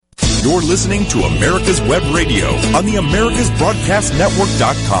You're listening to America's Web Radio on the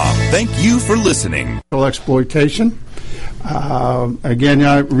AmericasBroadcastNetwork.com. Thank you for listening. Exploitation. Again,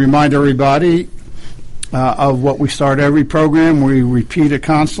 I remind everybody of what we start every program. We repeat it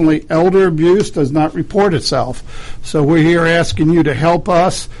constantly. Elder abuse does not report itself. So we're here asking you to help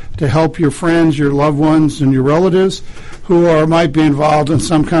us, to help your friends, your loved ones, and your relatives who might be involved in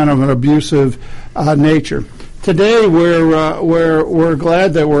some kind of an abusive nature. Today, we're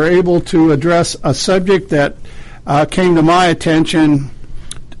glad that we're able to address a subject that came to my attention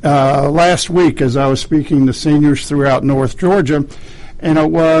last week as I was speaking to seniors throughout North Georgia, and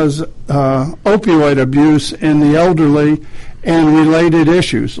it was opioid abuse in the elderly and related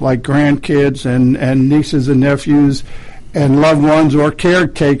issues like grandkids and nieces and nephews and loved ones or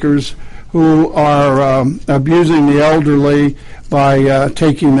caretakers who are abusing the elderly by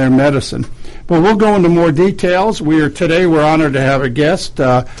taking their medicine. But we'll go into more details. Today we're honored to have a guest,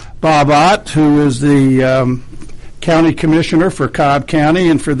 Bob Ott, who is the County Commissioner for Cobb County.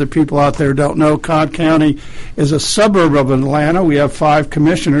 And for the people out there who don't know, Cobb County is a suburb of Atlanta. We have 5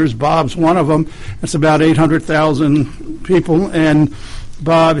 commissioners. Bob's one of them. It's about 800,000 people. And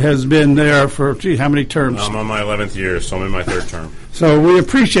Bob has been there for, how many terms? I'm on my 11th year, so I'm in my 3rd term. So we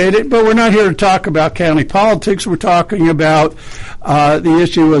appreciate it, but we're not here to talk about county politics. We're talking about the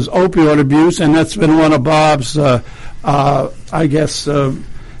issue is opioid abuse, and that's been one of Bob's,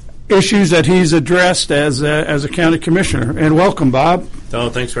 issues that he's addressed as a county commissioner. And welcome, Bob. Oh,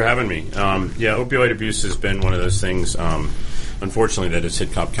 thanks for having me. Opioid abuse has been one of those things, unfortunately, that has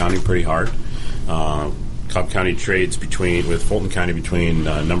hit Cobb County pretty hard. Cobb County trades with Fulton County between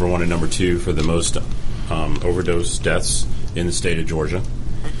number 1 and number 2 for the most overdose deaths in the state of Georgia.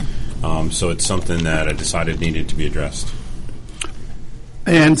 So it's something that I decided needed to be addressed.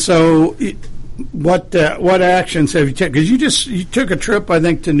 And so what actions have you taken? Because you took a trip, I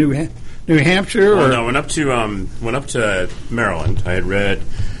think, to New Hampshire? No, went up to Maryland. I had read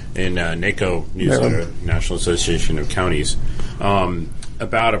in NACO newsletter, National Association of Counties,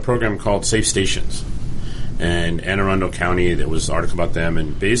 about a program called Safe Stations. And Anne Arundel County, there was an article about them,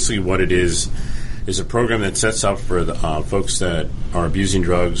 and basically what it is a program that sets up for the folks that are abusing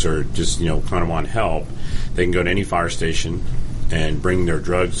drugs or just kind of want help. They can go to any fire station and bring their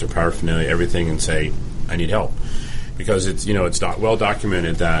drugs, their paraphernalia, everything, and say, "I need help," because it's not well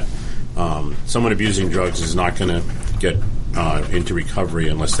documented that someone abusing drugs is not going to get into recovery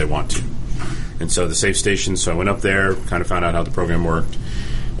unless they want to. And so the Safe Station. So I went up there, kind of found out how the program worked,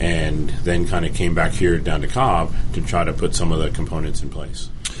 and then kind of came back here down to Cobb to try to put some of the components in place.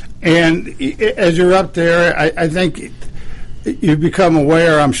 And as you're up there, I think you become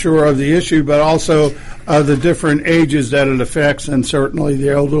aware, I'm sure, of the issue, but also of the different ages that it affects, and certainly the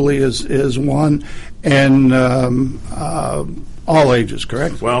elderly is one, and all ages,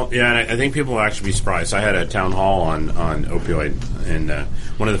 correct? Well, yeah, and I think people will actually be surprised. I had a town hall on opioid, and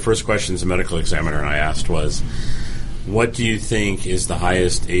one of the first questions the medical examiner and I asked was, what do you think is the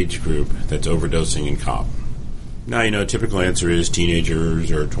highest age group that's overdosing in Cobb? Now, typical answer is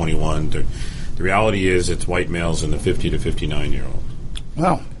teenagers or 21. The reality is it's white males in the 50 to 59-year-old.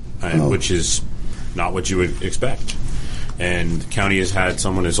 Wow. Which is not what you would expect. And the county has had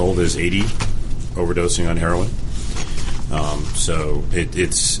someone as old as 80 overdosing on heroin. So it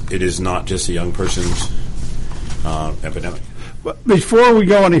is not just a young person's epidemic. But before we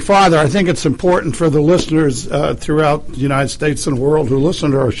go any farther, I think it's important for the listeners throughout the United States and the world who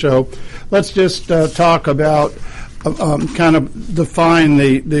listen to our show. Let's just talk about, kind of define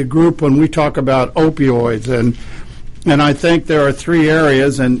the group when we talk about opioids. And I think there are 3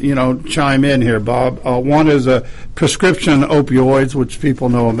 areas, and, chime in here, Bob. One is prescription opioids, which people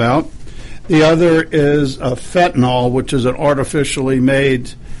know about. The other is fentanyl, which is an artificially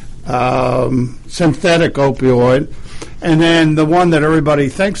made synthetic opioid. And then the one that everybody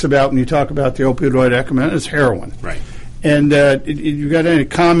thinks about when you talk about the opioid epidemic is heroin. Right. And you got any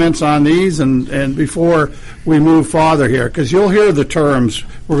comments on these? And before we move farther here, because you'll hear the terms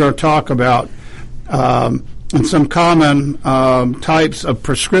we're going to talk about, and some common types of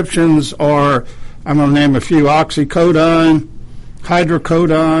prescriptions are, I'm going to name a few: oxycodone,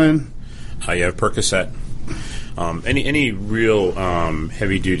 hydrocodone. You have Percocet. Any real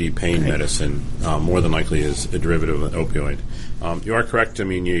heavy-duty pain medicine more than likely is a derivative of an opioid. You are correct. I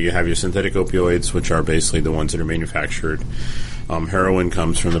mean, you have your synthetic opioids, which are basically the ones that are manufactured. Heroin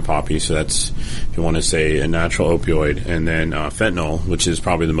comes from the poppy, so that's, if you want to say, a natural opioid. And then fentanyl, which is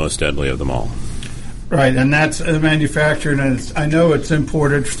probably the most deadly of them all. Right, and that's manufactured, and I know it's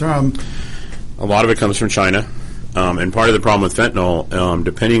imported from... A lot of it comes from China. And part of the problem with fentanyl,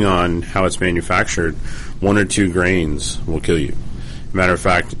 depending on how it's manufactured, 1 or 2 grains will kill you. Matter of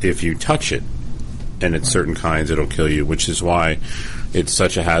fact, if you touch it, and it's certain kinds, it'll kill you, which is why it's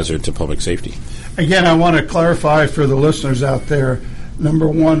such a hazard to public safety. Again, I want to clarify for the listeners out there. Number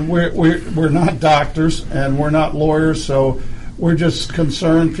one, we're not doctors and we're not lawyers, so we're just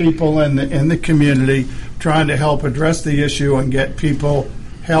concerned people in the community trying to help address the issue and get people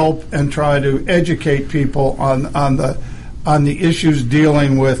help and try to educate people on the issues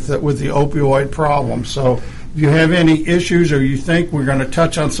dealing with the opioid problem. So if you have any issues or you think we're going to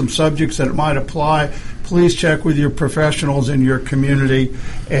touch on some subjects that might apply, please check with your professionals in your community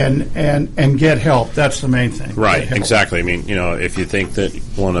and get help. That's the main thing. Right, exactly. I mean, if you think that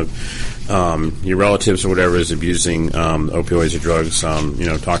one of your relatives or whatever is abusing opioids or drugs,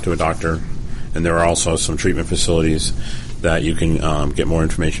 talk to a doctor. And there are also some treatment facilities that you can get more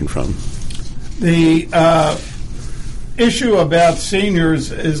information from. The issue about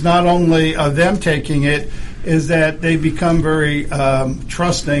seniors is not only them taking it, is that they become very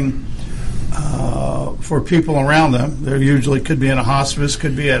trusting for people around them. They usually could be in a hospice,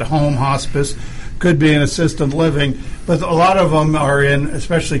 could be at home hospice, could be in assisted living, but a lot of them are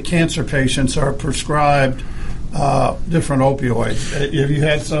especially cancer patients, are prescribed different opioids. Have you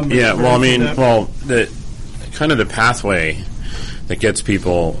had some? Yeah, the pathway that gets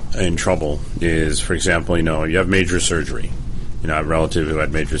people in trouble is, for example, you have major surgery. I have a relative who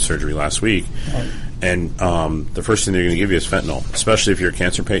had major surgery last week, right. And the first thing they're going to give you is fentanyl. Especially if you're a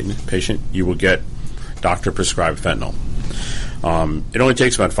cancer patient, you will get doctor-prescribed fentanyl. It only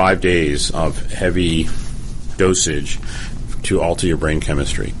takes about 5 days of heavy dosage to alter your brain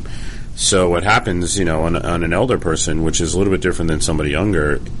chemistry. So what happens, on an elder person, which is a little bit different than somebody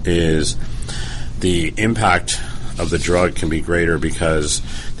younger, is the impact of the drug can be greater because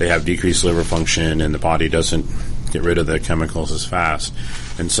they have decreased liver function and the body doesn't get rid of the chemicals as fast.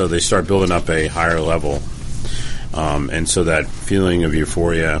 And so they start building up a higher level. And so that feeling of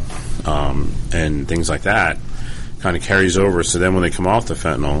euphoria and things like that kind of carries over. So then when they come off the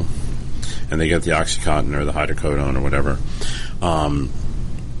fentanyl and they get the OxyContin or the hydrocodone or whatever,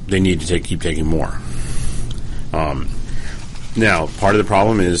 they need to keep taking more. Now, part of the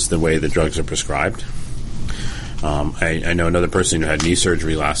problem is the way the drugs are prescribed. I know another person who had knee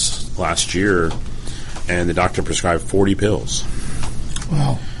surgery last year, and the doctor prescribed 40 pills.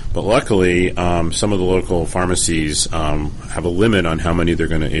 Wow. But luckily, some of the local pharmacies have a limit on how many they're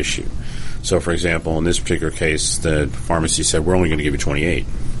going to issue. So, for example, in this particular case, the pharmacy said, we're only going to give you 28.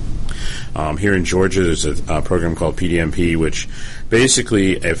 Here in Georgia, there's a program called PDMP, which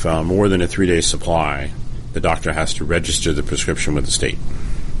basically, if more than a 3-day supply, the doctor has to register the prescription with the state.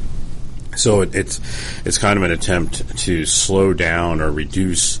 So it's kind of an attempt to slow down or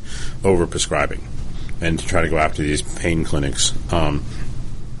reduce overprescribing and to try to go after these pain clinics.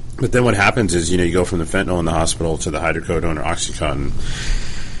 But then what happens is, you go from the fentanyl in the hospital to the hydrocodone or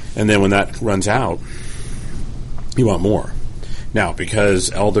OxyContin, and then when that runs out, you want more. Now,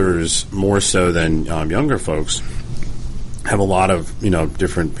 because elders, more so than younger folks, have a lot of,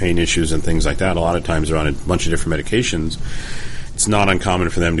 different pain issues and things like that, a lot of times they're on a bunch of different medications, it's not uncommon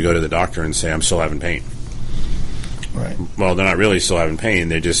for them to go to the doctor and say, I'm still having pain. Right. Well, they're not really still having pain.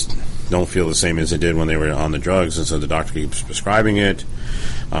 They just don't feel the same as they did when they were on the drugs, and so the doctor keeps prescribing it.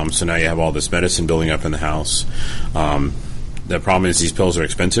 So now you have all this medicine building up in the house. The problem is these pills are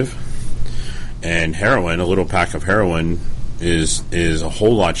expensive, and heroin, a little pack of heroin, is a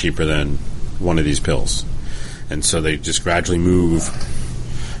whole lot cheaper than one of these pills. And so they just gradually move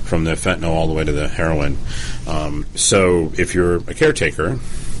from the fentanyl all the way to the heroin. So if you're a caretaker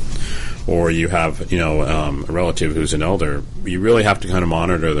or you have, a relative who's an elder, you really have to kind of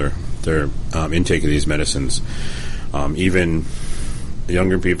monitor their intake of these medicines. Even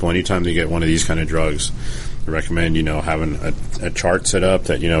younger people, anytime they get one of these kind of drugs, I recommend, having a chart set up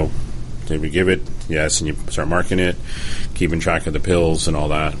that, they would give it, yes, and you start marking it, keeping track of the pills and all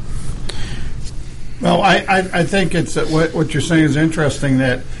that. Well, I think it's what you're saying is interesting,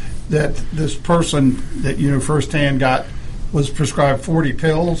 that this person that firsthand was prescribed 40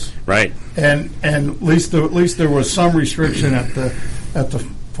 pills, right? And at least there was some restriction at the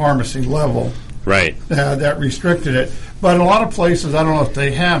pharmacy level, right? That restricted it. But in a lot of places, I don't know if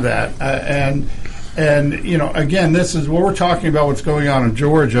they have that. And again, this is what we're talking about. What's going on in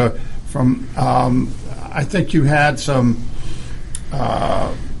Georgia? From I think you had some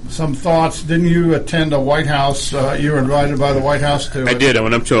thoughts. Didn't you attend a White House? You were invited by the White House to. I did. I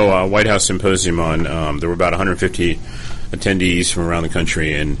went up to a White House symposium on. There were about 150 attendees from around the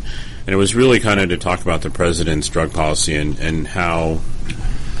country, and it was really kind of to talk about the president's drug policy and how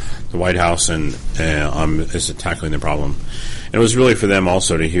the White House is tackling the problem. And it was really for them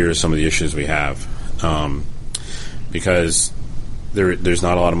also to hear some of the issues we have, because there's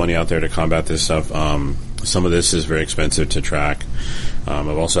not a lot of money out there to combat this stuff. Some of this is very expensive to track. I've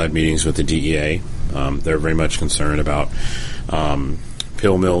also had meetings with the DEA. They're very much concerned about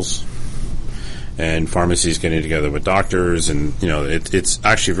pill mills and pharmacies getting together with doctors, and it's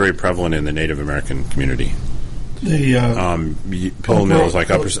actually very prevalent in the Native American community. The pill mills, like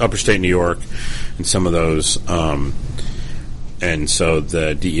upstate New York, and some of those, and so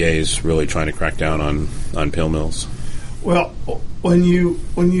the DEA is really trying to crack down on pill mills. Well, when you're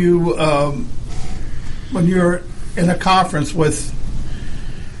in a conference with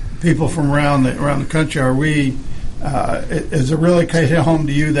people from around the country, is it really hit home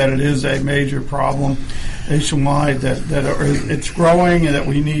to you that it is a major problem nationwide, that it's growing and that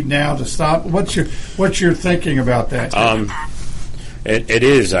we need now to stop? What's your thinking about that? It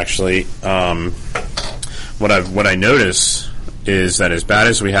is actually. What I notice is that as bad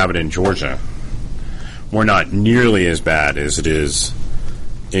as we have it in Georgia, we're not nearly as bad as it is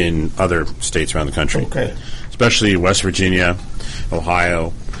in other states around the country. Okay. Especially West Virginia,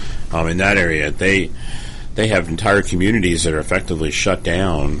 Ohio, in that area, they have entire communities that are effectively shut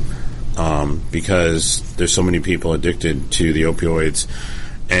down because there's so many people addicted to the opioids,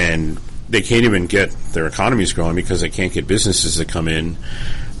 and they can't even get their economies growing because they can't get businesses to come in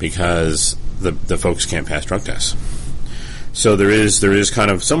because the folks can't pass drug tests. So there is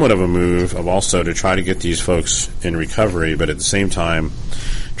kind of somewhat of a move of also to try to get these folks in recovery, but at the same time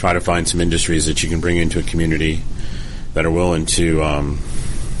try to find some industries that you can bring into a community that are willing to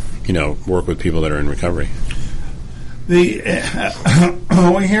work with people that are in recovery. We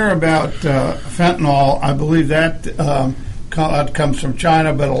hear about fentanyl. I believe that comes from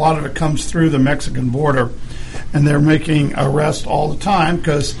China, but a lot of it comes through the Mexican border, and they're making arrests all the time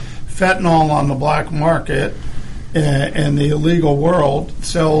because fentanyl on the black market and the illegal world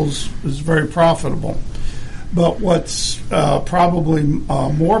is very profitable. But what's probably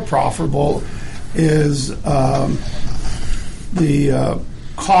more profitable is the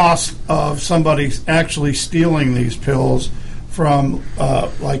cost of somebody actually stealing these pills from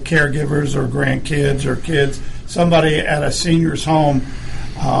like caregivers or grandkids or kids, somebody at a senior's home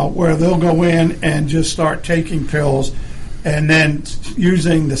where they'll go in and just start taking pills, and then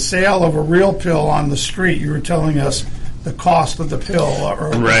using the sale of a real pill on the street. You were telling us the cost of the pill.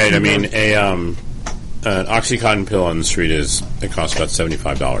 Right. I mean, an OxyContin pill on the street it costs about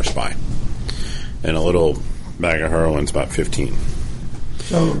 $75 to buy, and a little bag of heroin's about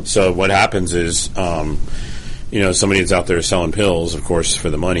 $15. So what happens is, somebody that's out there selling pills, of course, for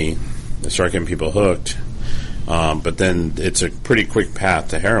the money, they start getting people hooked. But then it's a pretty quick path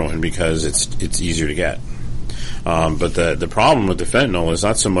to heroin because it's easier to get. But the problem with the fentanyl is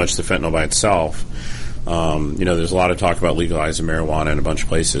not so much the fentanyl by itself. There's a lot of talk about legalizing marijuana in a bunch of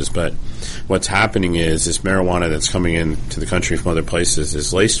places, but what's happening is this marijuana that's coming into the country from other places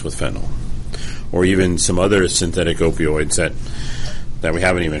is laced with fentanyl, or even some other synthetic opioids that we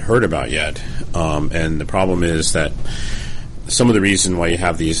haven't even heard about yet. And the problem is that some of the reason why you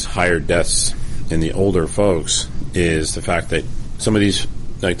have these higher deaths in the older folks is the fact that some of these,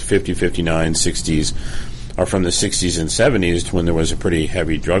 like the 50, 59, 60s, are from the 60s and 70s when there was a pretty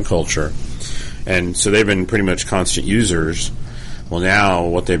heavy drug culture. And so they've been pretty much constant users. Well, now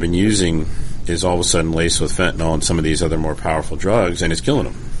what they've been using is all of a sudden laced with fentanyl and some of these other more powerful drugs, and it's killing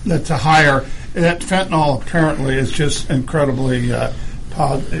them. That fentanyl apparently is just incredibly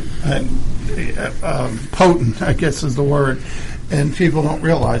potent, I guess is the word, and people don't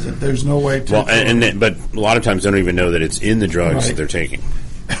realize it. There's no way to... Well, but a lot of times they don't even know that it's in the drugs that they're taking.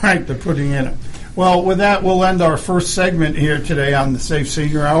 Right, they're putting in it. Well, with that, we'll end our first segment here today on the Safe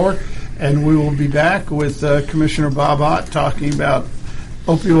Senior Hour, and we will be back with Commissioner Bob Ott talking about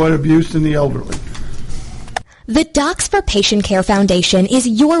opioid abuse in the elderly. The Docs for Patient Care Foundation is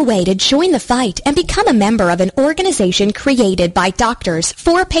your way to join the fight and become a member of an organization created by doctors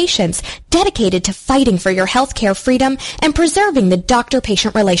for patients, dedicated to fighting for your healthcare freedom and preserving the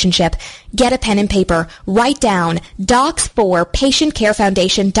doctor-patient relationship. Get a pen and paper. Write down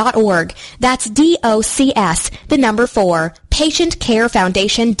docs4patientcarefoundation.org. That's DOCS, the number 4,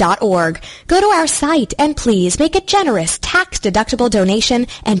 patientcarefoundation.org. Go to our site and please make a generous tax-deductible donation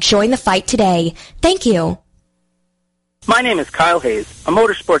and join the fight today. Thank you. My name is Kyle Hayes, a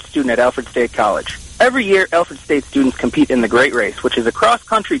motorsports student at Alfred State College. Every year, Alfred State students compete in the Great Race, which is a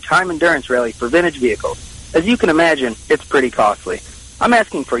cross-country time endurance rally for vintage vehicles. As you can imagine, it's pretty costly. I'm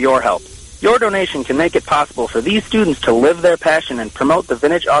asking for your help. Your donation can make it possible for these students to live their passion and promote the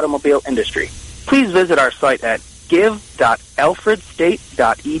vintage automobile industry. Please visit our site at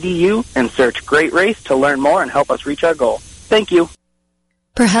give.alfredstate.edu and search Great Race to learn more and help us reach our goal. Thank you.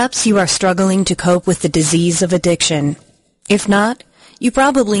 Perhaps you are struggling to cope with the disease of addiction. If not, you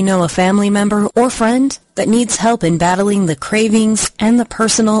probably know a family member or friend that needs help in battling the cravings and the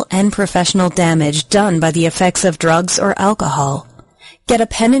personal and professional damage done by the effects of drugs or alcohol. Get a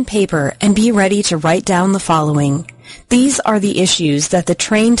pen and paper and be ready to write down the following. These are the issues that the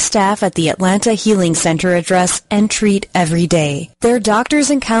trained staff at the Atlanta Healing Center address and treat every day. Their doctors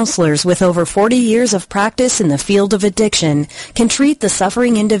and counselors with over 40 years of practice in the field of addiction can treat the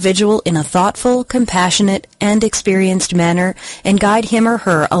suffering individual in a thoughtful, compassionate, and experienced manner and guide him or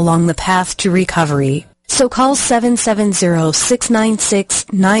her along the path to recovery. So call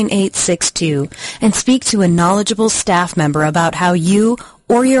 770-696-9862 and speak to a knowledgeable staff member about how you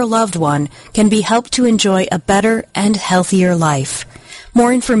or your loved one can be helped to enjoy a better and healthier life.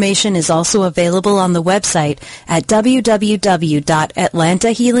 More information is also available on the website at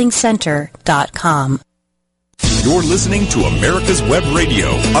www.atlantahealingcenter.com. You're listening to America's Web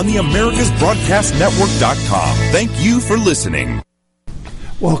Radio on the AmericasBroadcastNetwork.com. Thank you for listening.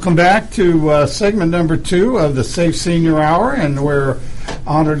 Welcome back to segment number 2 of the Safe Senior Hour, and we're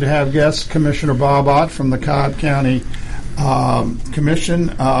honored to have guest Commissioner Bob Ott from the Cobb County Commission,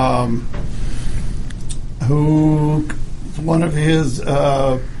 who one of his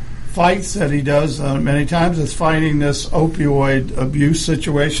fights that he does many times is fighting this opioid abuse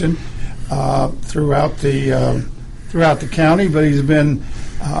situation throughout the county, but he's been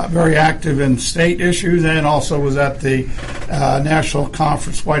very active in state issues and also was at the National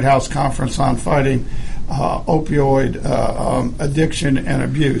Conference, White House Conference on fighting opioid addiction and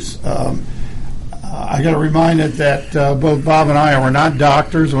abuse. I got to remind it that both Bob and I are not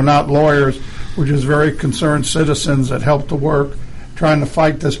doctors, we're not lawyers, we're just very concerned citizens that help to work trying to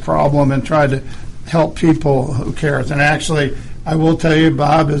fight this problem and try to help people who cares. And actually, I will tell you,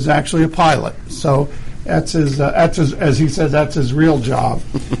 Bob is actually a pilot, so that's his as he says, that's his real job.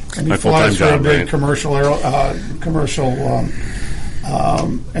 And he flies for a big commercial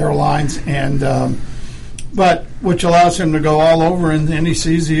airlines, and but which allows him to go all over, and he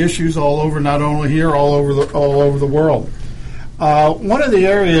sees the issues all over, not only here, all over the world. One of the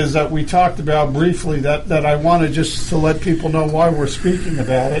areas that we talked about briefly that I wanted just to let people know why we're speaking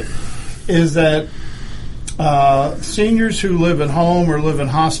about it is that seniors who live at home or live in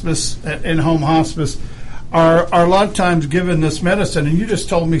hospice, in-home hospice, are a lot of times given this medicine. And you just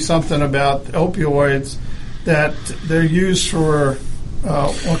told me something about opioids, that they're used for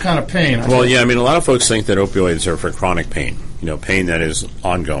what kind of pain? Well, yeah, I mean, a lot of folks think that opioids are for chronic pain, pain that is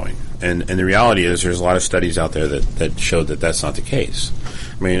ongoing. And the reality is there's a lot of studies out there that show that that's not the case.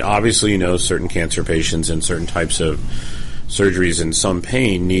 I mean, obviously, certain cancer patients and certain types of surgeries and some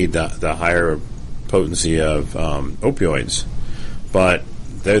pain need the higher potency of opioids, but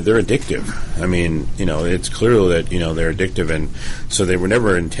they're addictive. I mean, it's clear that, they're addictive, and so they were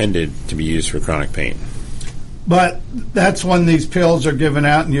never intended to be used for chronic pain. But that's when these pills are given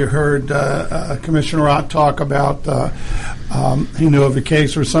out, and you heard Commissioner Ott talk about, he knew of a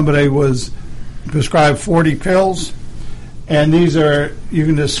case where somebody was prescribed 40 pills, and these are, you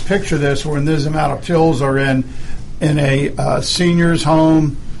can just picture this, when this amount of pills are in a senior's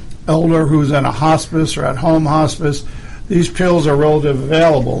home, elder who's in a hospice or at home hospice. These pills are relatively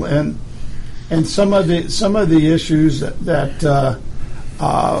available, and some of the issues that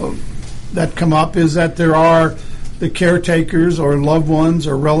come up is that there are the caretakers or loved ones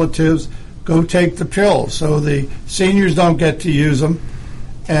or relatives go take the pills, so the seniors don't get to use them,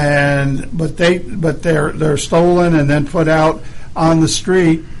 but they're stolen and then put out on the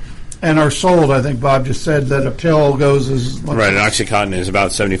street and are sold. I think Bob just said that a pill goes as right. An OxyContin is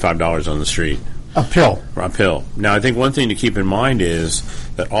about $75 on the street. A pill. Now, I think one thing to keep in mind is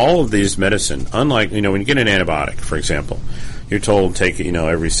that all of these medicine, unlike when you get an antibiotic, for example, you're told take it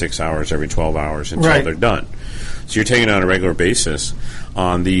every 6 hours, every 12 hours until they're done. So you're taking it on a regular basis.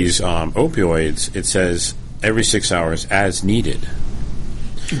 On these opioids, it says every 6 hours as needed.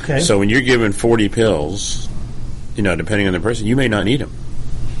 Okay. So when you're given 40 pills, depending on the person, you may not need them.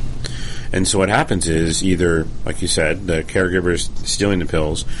 And so what happens is either, like you said, the caregiver's stealing the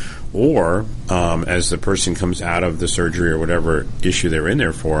pills, or as the person comes out of the surgery or whatever issue they're in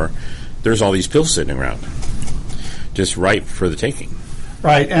there for, there's all these pills sitting around, just ripe for the taking.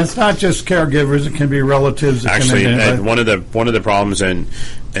 Right, and it's not just caregivers; it can be relatives. Actually, and one of the problems and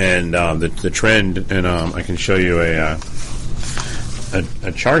the trend, and I can show you a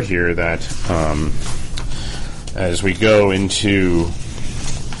chart here that as we go into.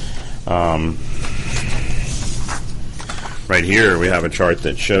 Right here, we have a chart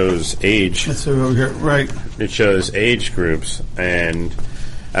that shows age. Let's see over here. Right. It shows age groups, and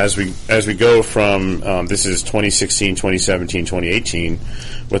as we go from this is 2016, 2017, 2018,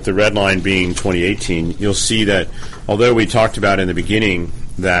 with the red line being 2018, you'll see that although we talked about in the beginning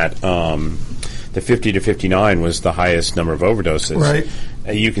that the 50 to 59 was the highest number of overdoses. Right.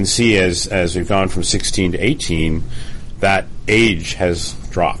 You can see as we've gone from 16 to 18, that age has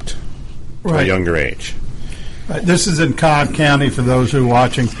dropped to a younger age. This is in Cobb County for those who are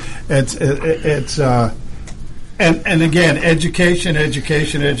watching. It's and again, education.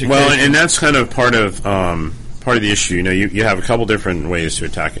 Well, and that's kind of part of the issue. You have a couple different ways to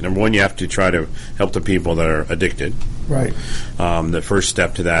attack it. Number one, you have to try to help the people that are addicted. Right. The first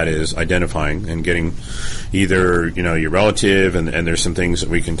step to that is identifying and getting either your relative, and there's some things that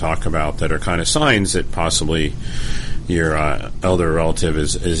we can talk about that are kind of signs that possibly your elder relative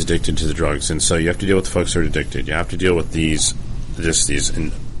is addicted to the drugs. And so you have to deal with the folks that are addicted. You have to deal with these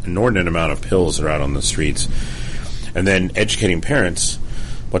inordinate amount of pills that are out on the streets, and then educating parents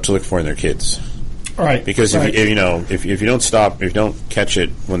what to look for in their kids. Right. Because if you don't stop, if you don't catch it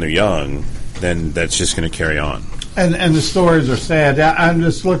when they're young, then that's just going to carry on. And the stories are sad. I'm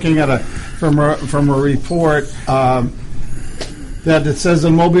just looking at from a report that it says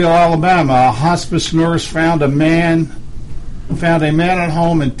in Mobile, Alabama, a hospice nurse found a man at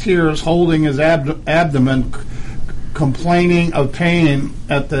home in tears, holding his abdomen, complaining of pain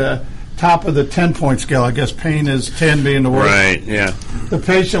at the top of the 10-point scale. I guess pain is 10 being the worst. Right, yeah. The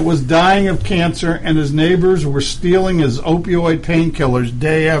patient was dying of cancer, and his neighbors were stealing his opioid painkillers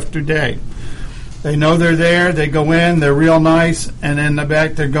day after day. They know they're there. They go in. They're real nice, and in the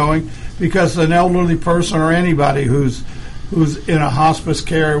back they're going because an elderly person or anybody who's in a hospice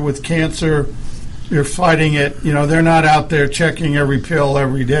care with cancer, they're fighting it. They're not out there checking every pill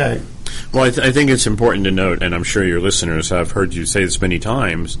every day. Well, I think it's important to note, and I'm sure your listeners have heard you say this many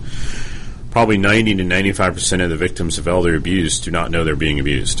times, probably 90 to 95% of the victims of elder abuse do not know they're being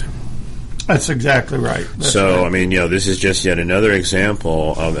abused. That's exactly right. Right. I mean, this is just yet another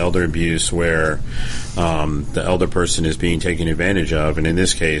example of elder abuse where the elder person is being taken advantage of, and in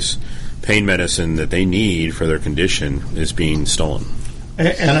this case, pain medicine that they need for their condition is being stolen.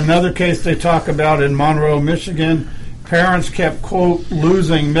 And another case they talk about in Monroe, Michigan, parents kept, quote,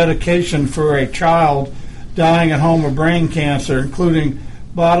 losing medication for a child dying at home of brain cancer, including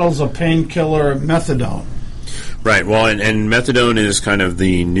bottles of painkiller methadone. Right. Well, and methadone is kind of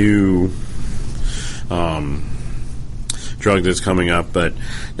the new drug that's coming up,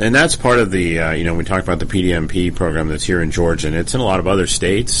 and that's part of the we talked about the PDMP program that's here in Georgia, and it's in a lot of other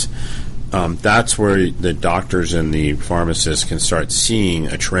states. That's where the doctors and the pharmacists can start seeing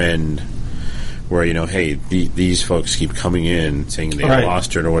a trend where hey, these folks keep coming in saying they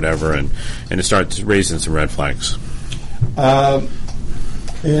lost it or whatever, and it starts raising some red flags.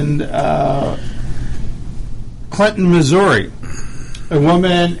 In Clinton, Missouri, a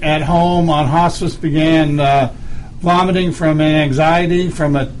woman at home on hospice began vomiting from anxiety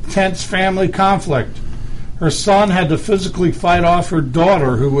from a tense family conflict. Her son had to physically fight off her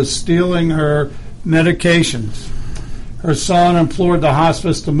daughter, who was stealing her medications. Her son implored the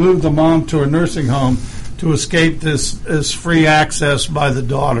hospice to move the mom to a nursing home to escape this free access by the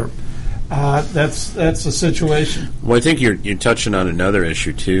daughter. That's the situation. Well, I think you're touching on another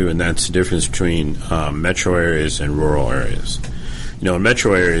issue too, and that's the difference between metro areas and rural areas. In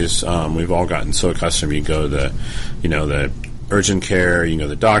metro areas, we've all gotten so accustomed. You go to the urgent care, you go to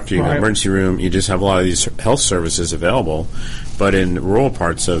the doctor, you go to the emergency room. You just have a lot of these health services available. But in rural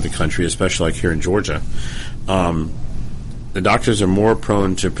parts of the country, especially like here in Georgia, the doctors are more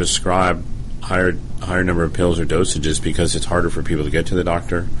prone to prescribe higher number of pills or dosages because it's harder for people to get to the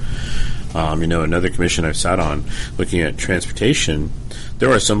doctor. Another commission I've sat on looking at transportation,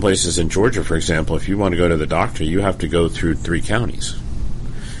 there are some places in Georgia, for example, if you want to go to the doctor, you have to go through 3 counties.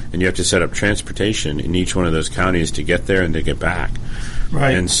 And you have to set up transportation in each one of those counties to get there and to get back.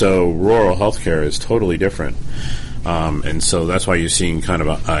 Right. And so rural healthcare is totally different. And so that's why you're seeing kind of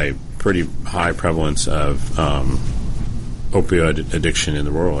a pretty high prevalence of opioid addiction in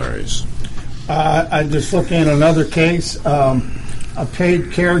the rural areas. I just looking at another case. A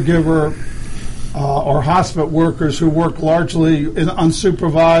paid caregiver or hospice workers who work largely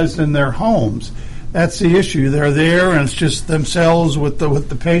unsupervised in their homes. That's the issue. They're there, and it's just themselves with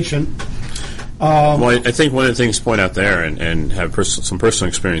the patient. Well, I think one of the things to point out there, and have some personal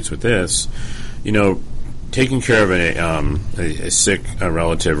experience with this, taking care of a sick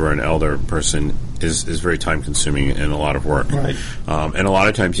relative or an elder person is very time consuming and a lot of work. Right. And a lot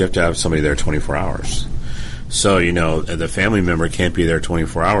of times you have to have somebody there 24 hours. So, the family member can't be there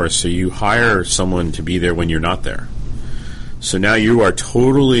 24 hours, so you hire someone to be there when you're not there. So now you are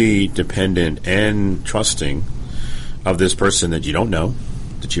totally dependent and trusting of this person that you don't know,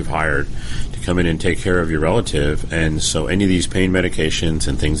 that you've hired to come in and take care of your relative. And so any of these pain medications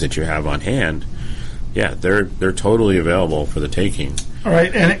and things that you have on hand, yeah, they're totally available for the taking. All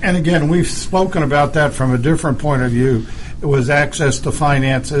right, and again, we've spoken about that from a different point of view. It was access to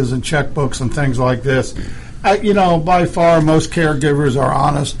finances and checkbooks and things like this. By far, most caregivers are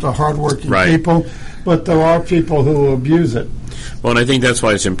honest, hardworking people, but there are people who abuse it. Well, and I think that's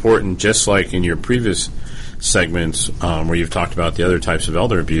why it's important, just like in your previous segments where you've talked about the other types of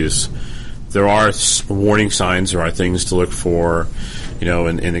elder abuse, there are warning signs, there are things to look for,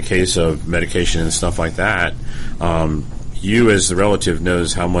 in the case of medication and stuff like that. You as the relative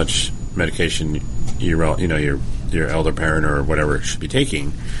knows how much medication your elder parent or whatever should be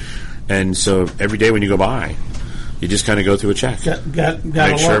taking. And so every day when you go by, you just kind of go through a check.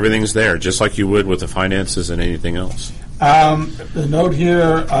 Make sure everything's there, just like you would with the finances and anything else. The note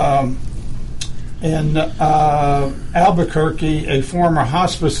here, in Albuquerque, a former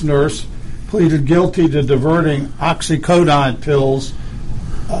hospice nurse pleaded guilty to diverting oxycodone pills,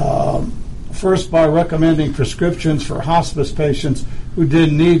 first by recommending prescriptions for hospice patients who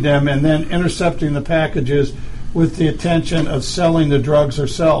didn't need them, and then intercepting the packages with the intention of selling the drugs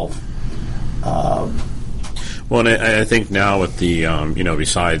herself. Well, and I think now with the,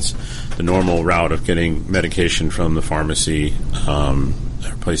 besides the normal route of getting medication from the pharmacy or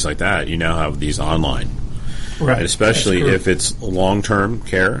a place like that, you now have these online. Right. And especially if it's long-term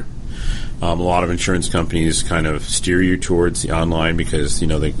care. A lot of insurance companies kind of steer you towards the online because,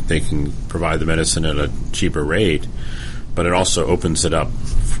 they can provide the medicine at a cheaper rate. But it also opens it up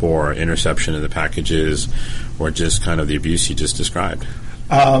for interception of the packages or just kind of the abuse you just described.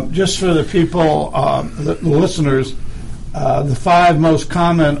 Just for the people, the listeners, the 5 most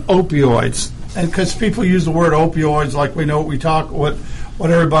common opioids, and because people use the word opioids like we know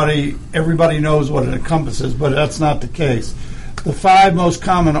what everybody knows what it encompasses, but that's not the case. The 5 most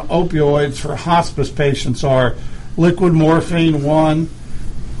common opioids for hospice patients are liquid morphine, 1,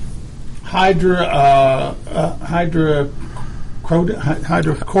 Hydrocodone,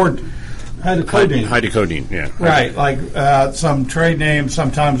 yeah. Right, like some trade names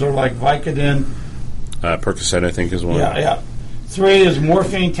sometimes are like Vicodin. Percocet, I think, is one. Yeah. 3 is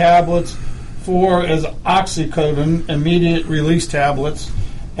morphine tablets. 4 is oxycodone, immediate release tablets.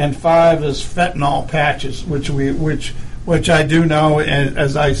 And 5 is fentanyl patches, which I do know, and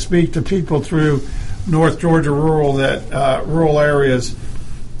as I speak to people through North Georgia rural areas,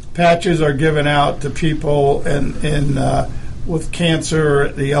 patches are given out to people with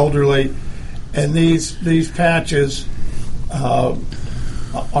cancer, the elderly, and these patches are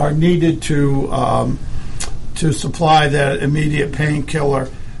needed to supply that immediate painkiller.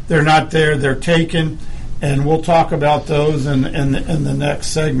 They're not there; they're taken, and we'll talk about those in the next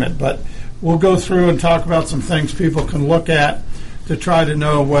segment. But we'll go through and talk about some things people can look at to try to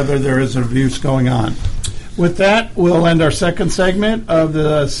know whether there is an abuse going on. With that, we'll end our second segment of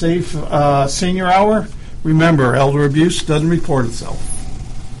the Safe Senior Hour. Remember, elder abuse doesn't report itself.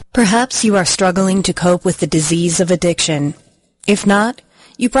 Perhaps you are struggling to cope with the disease of addiction. If not,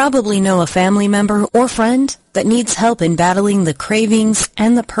 you probably know a family member or friend that needs help in battling the cravings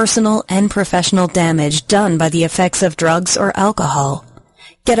and the personal and professional damage done by the effects of drugs or alcohol.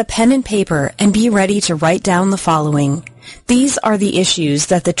 Get a pen and paper and be ready to write down the following. These are the issues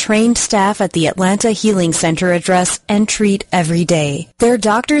that the trained staff at the Atlanta Healing Center address and treat every day. Their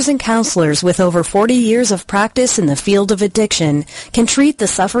doctors and counselors with over 40 years of practice in the field of addiction can treat the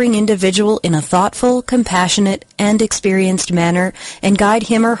suffering individual in a thoughtful, compassionate, and experienced manner and guide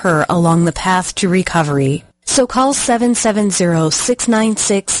him or her along the path to recovery. So call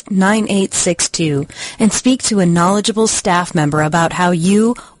 770-696-9862 and speak to a knowledgeable staff member about how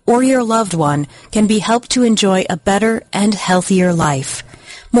you or your loved one can be helped to enjoy a better and healthier life.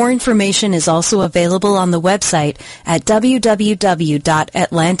 More information is also available on the website at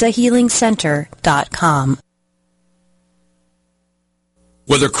www.atlantahealingcenter.com.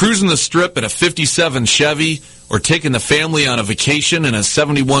 Whether cruising the Strip in a 57 Chevy or taking the family on a vacation in a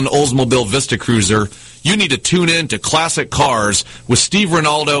 71 Oldsmobile Vista Cruiser, you need to tune in to Classic Cars with Steve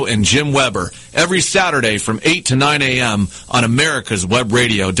Ronaldo and Jim Weber every Saturday from 8 to 9 a.m. on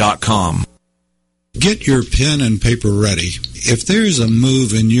americaswebradio.com. Get your pen and paper ready. If there's a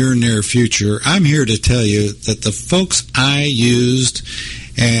move in your near future, I'm here to tell you that the folks I used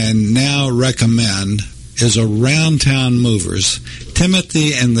and now recommend is Around Town Movers.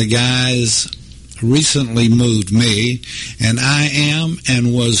 Timothy and the guys recently moved me, and I am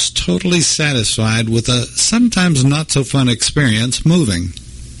and was totally satisfied with a sometimes not so fun experience moving.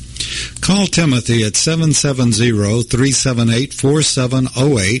 Call Timothy at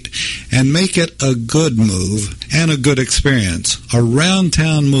 770-378-4708 and make it a good move and a good experience. Around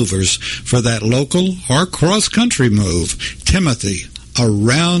Town Movers for that local or cross-country move. Timothy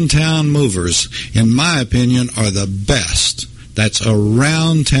Around Town Movers, in my opinion, are the best. That's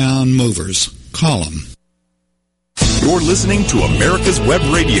Around Town Movers. Call them. You're listening to America's Web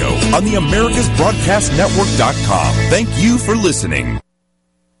Radio on the AmericasBroadcastNetwork.com. Thank you for listening.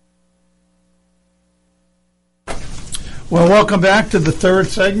 Well, welcome back to the third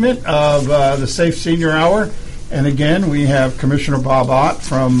segment of the Safe Senior Hour. And again, we have Commissioner Bob Ott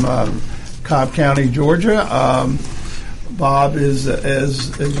from Cobb County, Georgia. Bob is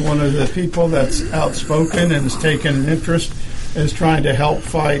one of the people that's outspoken and has taken an interest is trying to help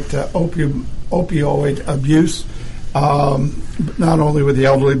fight opioid abuse, not only with the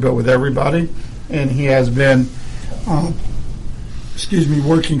elderly but with everybody. And he has been,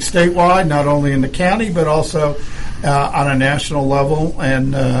 working statewide, not only in the county but also on a national level.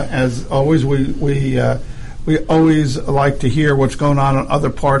 And as always, we always like to hear what's going on in other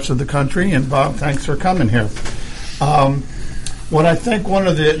parts of the country. And Bob, thanks for coming here. What I think one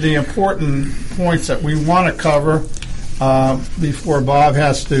of the important points that we want to cover before Bob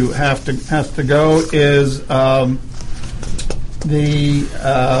has to go is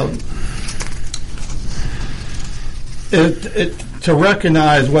to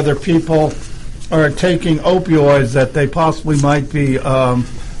recognize whether people are taking opioids that they possibly might be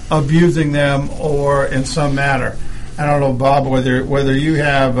abusing them or in some manner. I don't know, Bob, whether you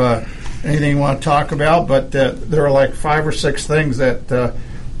have anything you want to talk about, but there are like 5 or 6 things that the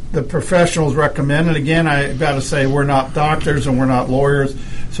professionals recommend. And again, I got to say, we're not doctors and we're not lawyers,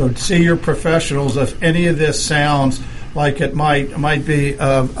 so see your professionals if any of this sounds like it might be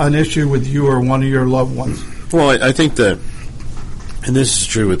an issue with you or one of your loved ones. Well, I think that, and this is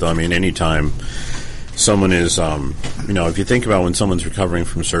true with, any time someone is, if you think about when someone's recovering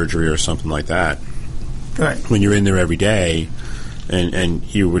from surgery or something like that, right, when you're in there every day, and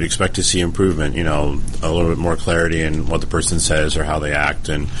you would expect to see improvement, a little bit more clarity in what the person says or how they act,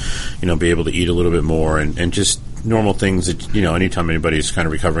 and, be able to eat a little bit more, and just normal things that, anytime anybody's kind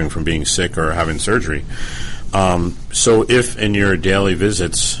of recovering from being sick or having surgery. So if in your daily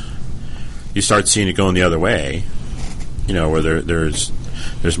visits you start seeing it going the other way, where there's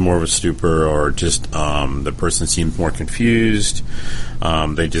more of a stupor, or just the person seems more confused,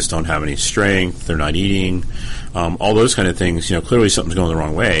 they just don't have any strength, they're not eating, all those kind of things, clearly something's going the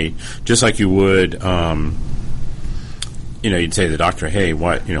wrong way. Just like you would, you'd say to the doctor, hey,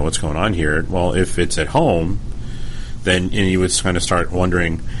 what's going on here? Well, if it's at home, then you would kind of start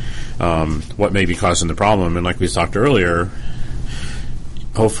wondering what may be causing the problem. And like we talked earlier,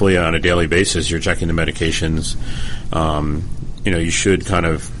 hopefully on a daily basis you're checking the medications. You should kind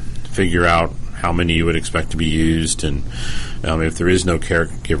of figure out how many you would expect to be used, and if there is no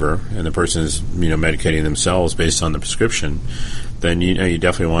caregiver and the person is medicating themselves based on the prescription, then you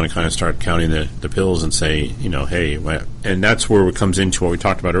definitely want to kind of start counting the pills and say, hey, and that's where it comes into what we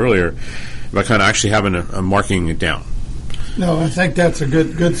talked about earlier about kind of actually having a marking it down. No, I think that's a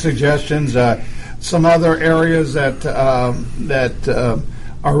good suggestions. Some other areas that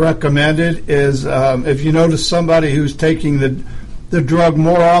are recommended is if you notice somebody who's taking the drug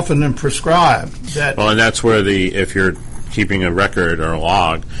more often than prescribed. And that's where if you're keeping a record or a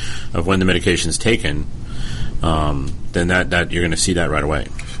log of when the medication's taken, then that you're going to see that right away.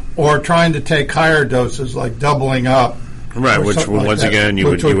 Or trying to take higher doses, like doubling up. Right, which once again you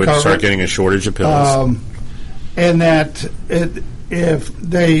would start getting a shortage of pills. And that if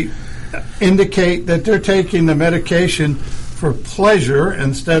they indicate that they're taking the medication for pleasure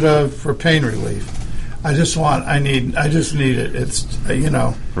instead of for pain relief. I just need it. It's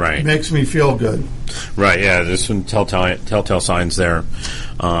right. It makes me feel good. Right. Yeah. There's some telltale signs there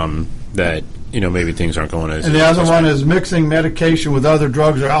that maybe things aren't going as. And the other one is mixing medication with other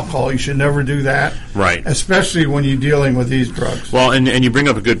drugs or alcohol. You should never do that. Right. Especially when you're dealing with these drugs. Well, and you bring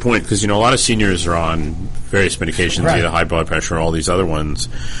up a good point, because a lot of seniors are on various medications, right, either high blood pressure or all these other ones.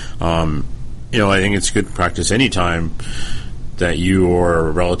 I think it's good practice anytime that you or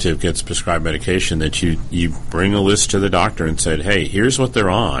a relative gets prescribed medication that you bring a list to the doctor and said, hey, here's what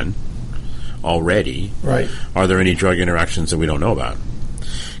they're on already. Right. Are there any drug interactions that we don't know about?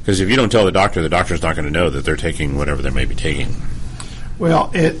 Because if you don't tell the doctor's not going to know that they're taking whatever they may be taking.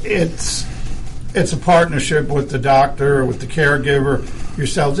 Well, it's a partnership with the doctor, with the caregiver,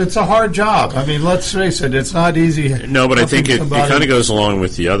 yourselves. It's a hard job. I mean, let's face it, it's not easy. No, but I think it kind of goes along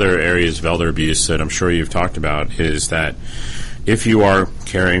with the other areas of elder abuse that I'm sure you've talked about, is that if you are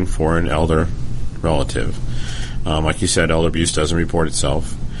caring for an elder relative, like you said, elder abuse doesn't report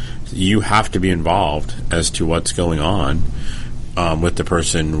itself. You have to be involved as to what's going on with the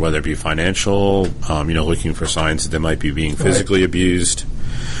person, whether it be financial, looking for signs that they might be being physically abused.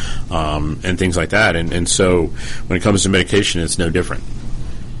 and things like that. And so when it comes to medication, it's no different.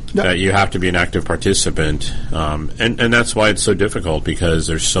 Yep. You have to be an active participant, and that's why it's so difficult, because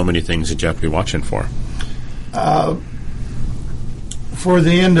there's so many things that you have to be watching for. For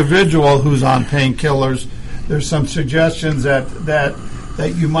the individual who's on painkillers, there's some suggestions that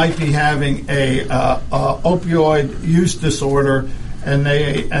you might be having a opioid use disorder, and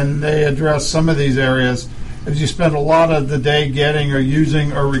they address some of these areas as you spend a lot of the day getting or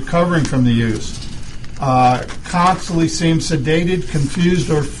using or recovering from the use. Constantly seem sedated, confused,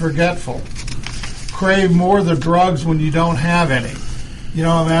 or forgetful. Crave more of the drugs when you don't have any.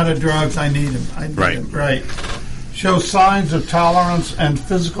 I'm out of drugs, I need them. Right. Show signs of tolerance and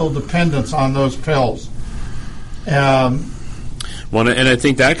physical dependence on those pills. And I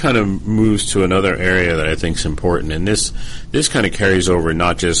think that kind of moves to another area that I think is important, and this kind of carries over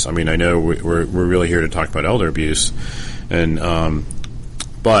not just. I know we're really here to talk about elder abuse, and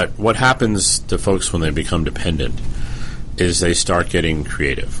but what happens to folks when they become dependent is they start getting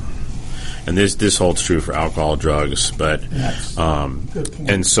creative, and this holds true for alcohol, drugs, but yes. Good point.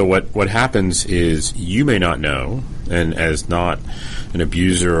 And so what happens is you may not know, and as not an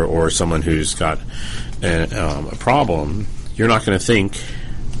abuser or someone who's got a problem, you're not going to think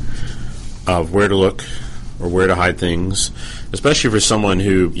of where to look or where to hide things, especially for someone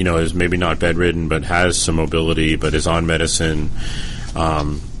who is maybe not bedridden but has some mobility but is on medicine.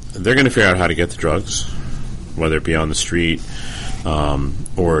 They're going to figure out how to get the drugs, whether it be on the street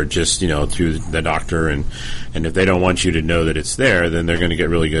or just through the doctor, and if they don't want you to know that it's there, then they're going to get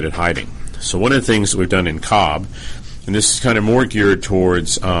really good at hiding. So one of the things that we've done in Cobb, and this is kind of more geared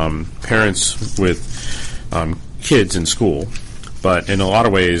towards parents with kids in school, but in a lot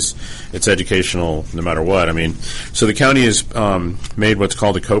of ways it's educational no matter what. So the county has made what's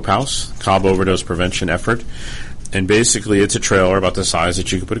called a COPE house, Cobb Overdose Prevention Effort, and basically it's a trailer about the size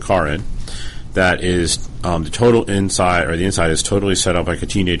that you could put a car in, that is the total inside, or the inside is totally set up like a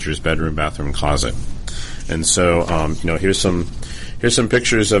teenager's bedroom, bathroom, and closet. And so here's some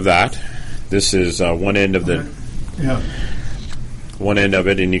pictures of that. This is one end of it,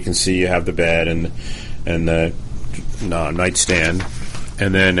 and you can see you have the bed and the nightstand,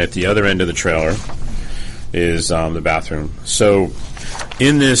 and then at the other end of the trailer is the bathroom. So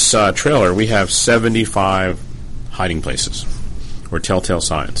in this trailer, we have 75 hiding places or telltale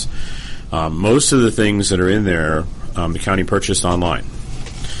signs. Most of the things that are in there, the county purchased online.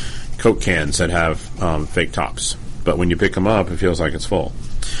 Coke cans that have fake tops, but when you pick them up, it feels like it's full.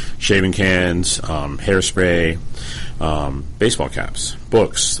 Shaving cans, hairspray, baseball caps,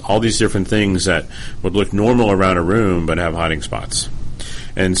 books, all these different things that would look normal around a room but have hiding spots.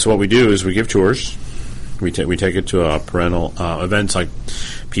 And so what we do is we give tours. We take it to parental events like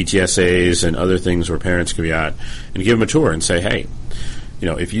PTSAs and other things where parents can be at, and give them a tour and say, hey,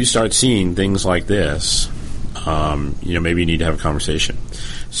 if you start seeing things like this, maybe you need to have a conversation.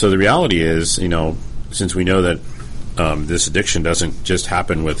 So the reality is, since we know that this addiction doesn't just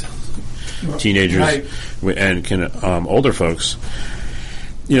happen with teenagers, right, and can older folks,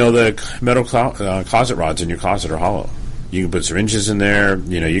 the metal closet rods in your closet are hollow. You can put syringes in there.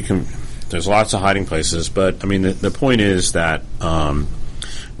 You can. There's lots of hiding places, but the point is that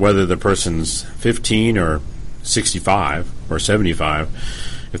whether the person's 15 or 65 or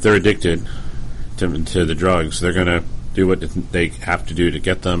 75, if they're addicted to the drugs, they're going to do what they have to do to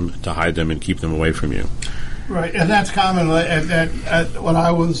get them, to hide them, and keep them away from you. Right, and that's common. What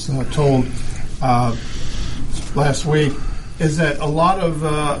I was told last week is that a lot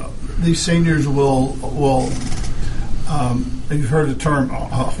of these seniors will you've heard the term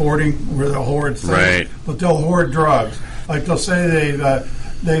hoarding, where they'll hoard things, right, but they'll hoard drugs. Like they'll say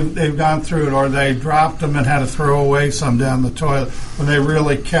they've gone through it, or they dropped them and had to throw away some down the toilet when they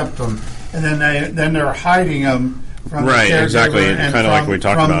really kept them, and then they're hiding them from right, the caregiver, exactly, and kind of like we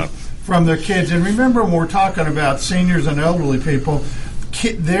talked about from their kids. And remember, when we're talking about seniors and elderly people,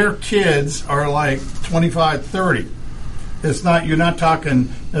 their kids are like 25, 30. It's not, you're not talking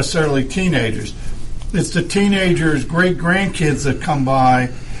necessarily teenagers. It's the teenagers' great-grandkids that come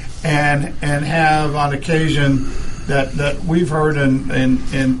by and have, on occasion, that we've heard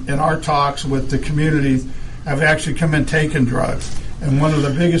in our talks with the communities, have actually come and taken drugs. And one of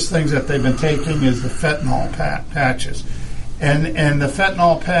the biggest things that they've been taking is the fentanyl patches. And the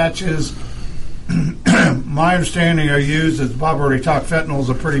fentanyl patches, my understanding, are used, as Bob already talked, fentanyl is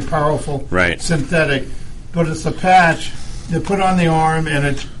a pretty powerful synthetic, but it's a patch they put on the arm, and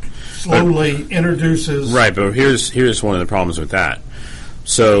it slowly introduces... Right, but here's one of the problems with that.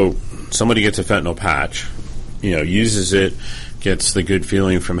 So somebody gets a fentanyl patch, uses it, gets the good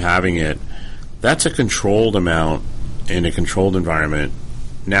feeling from having it. That's a controlled amount in a controlled environment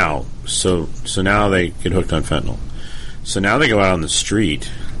now, so now they get hooked on fentanyl. So now they go out on the street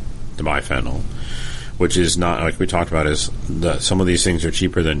to buy fentanyl, which is not, like we talked about, some of these things are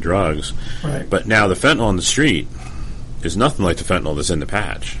cheaper than drugs. Right. But now the fentanyl on the street is nothing like the fentanyl that's in the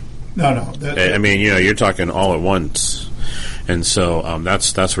patch. No. I mean, you're talking all at once. And so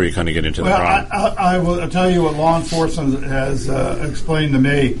that's where you kind of get into the problem. I will tell you what law enforcement has explained to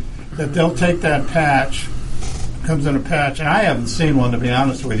me, that they'll take that patch, comes in a patch, and I haven't seen one, to be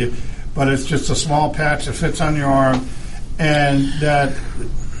honest with you, but it's just a small patch that fits on your arm, and that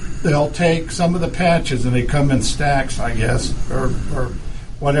they'll take some of the patches, and they come in stacks, I guess, or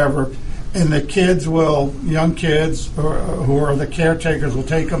whatever, and the kids young kids, who are the caretakers, will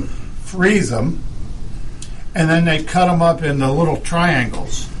take them, freeze them, and then they cut them up into little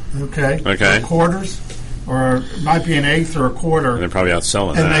triangles, okay? Okay. Or quarters, or it might be an eighth or a quarter. And they're probably out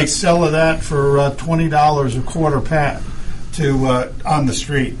selling that. And they sell that for $20 a quarter patch on the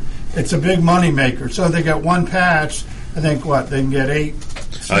street. It's a big money maker. So they get one patch, I think, they can get 8.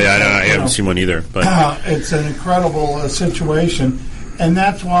 Oh, yeah, I haven't seen one either. But it's an incredible situation. And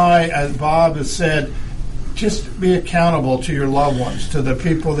that's why, as Bob has said, just be accountable to your loved ones, to the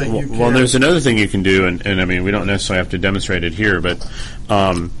people that you care. Well, there's another thing you can do, and I mean, we don't necessarily have to demonstrate it here, but,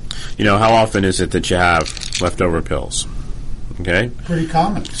 how often is it that you have leftover pills? Okay? Pretty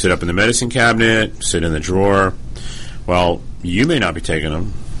common. Sit up in the medicine cabinet, sit in the drawer. Well, you may not be taking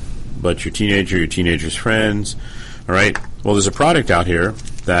them, but your teenager's friends, all right? Well, there's a product out here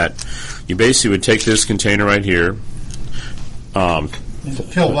that you basically would take this container right here, the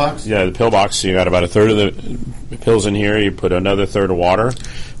pill box? Yeah, the pill box. You got about a third of the pills in here. You put another third of water.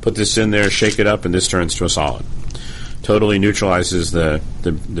 Put this in there, shake it up, and this turns to a solid. Totally neutralizes the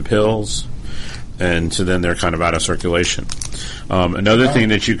pills, and so then they're kind of out of circulation. Another thing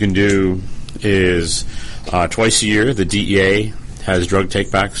that you can do is twice a year, the DEA has drug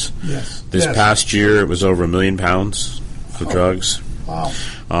takebacks. Yes. This past year, it was over 1 million pounds of drugs. Wow.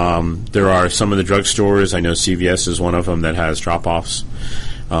 There are some of the drugstores, I know CVS is one of them, that has drop-offs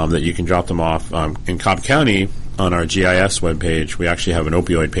that you can drop them off. In Cobb County, on our GIS webpage, we actually have an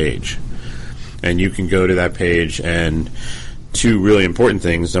opioid page. And you can go to that page, and 2 really important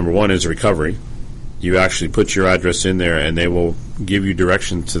things. Number 1 is recovery. You actually put your address in there, and they will give you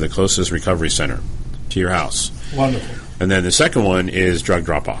directions to the closest recovery center to your house. Wonderful. And then the second one is drug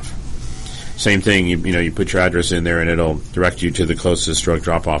drop-off. Same thing, you put your address in there, and it'll direct you to the closest drug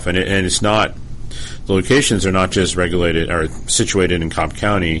drop-off. And it's not, the locations are not just regulated or situated in Cobb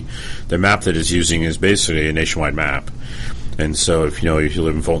County. The map that it's using is basically a nationwide map. And so if you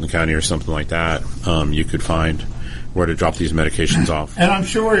live in Fulton County or something like that, you could find where to drop these medications off. And I'm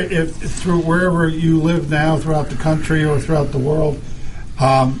sure if through wherever you live now, throughout the country or throughout the world,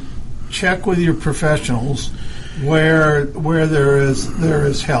 check with your professionals where there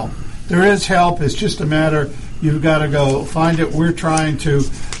is help. There is help. It's just a matter, you've got to go find it. We're trying to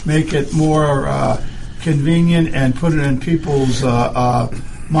make it more convenient and put it in people's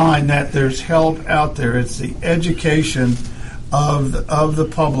mind that there's help out there. It's the education of the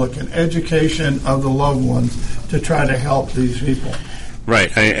public and education of the loved ones to try to help these people.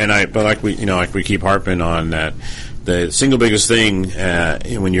 Right, but like we keep harping on that. The single biggest thing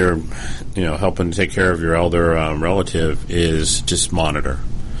when you're helping to take care of your elder relative is just monitor.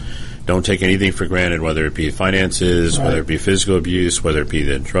 Don't take anything for granted, whether it be finances, right, whether it be physical abuse, whether it be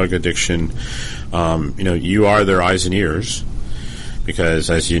the drug addiction. You are their eyes and ears, because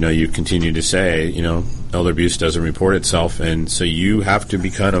as you continue to say, elder abuse doesn't report itself, and so you have to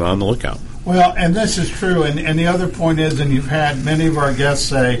be kind of on the lookout. Well, and this is true, and the other point is, and you've had many of our guests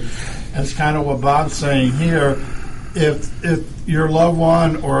say, it's kind of what Bob's saying here, if your loved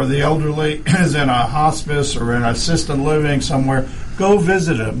one or the elderly is in a hospice or in assisted living somewhere, go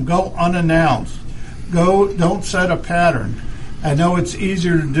visit them. Go unannounced. Don't set a pattern. I know it's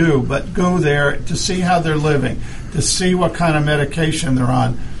easier to do, but go there to see how they're living, to see what kind of medication they're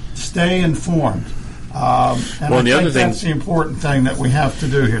on. Stay informed. That's the important thing that we have to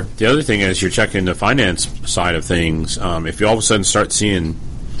do here. The other thing is you're checking the finance side of things. If you all of a sudden start seeing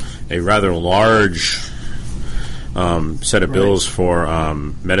a rather large set of bills for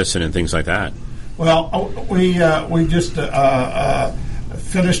medicine and things like that. Well, we just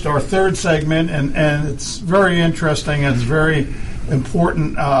finished our third segment, and it's very interesting and it's very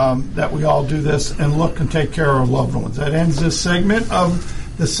important that we all do this and look and take care of our loved ones. That ends this segment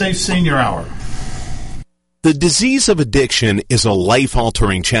of the Safe Senior Hour. The disease of addiction is a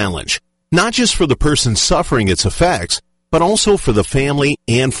life-altering challenge, not just for the person suffering its effects, but also for the family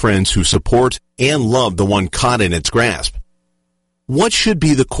and friends who support and love the one caught in its grasp. What should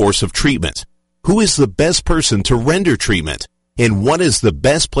be the course of treatment? Who is the best person to render treatment? and what is the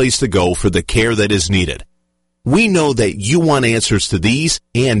best place to go for the care that is needed? We know that you want answers to these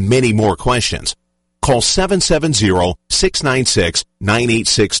and many more questions. Call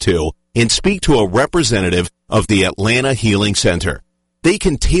 770-696-9862 and speak to a representative of the Atlanta Healing Center. They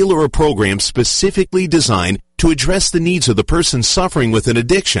can tailor a program specifically designed to address the needs of the person suffering with an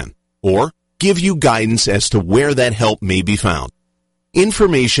addiction, or give you guidance as to where that help may be found.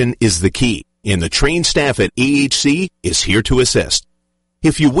 Information is the key, and the trained staff at AHC is here to assist.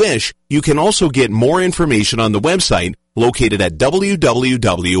 If you wish, you can also get more information on the website located at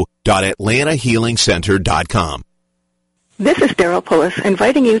www.atlantahealingcenter.com. This is Daryl Pullis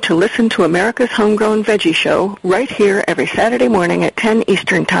inviting you to listen to America's Homegrown Veggie Show right here every Saturday morning at 10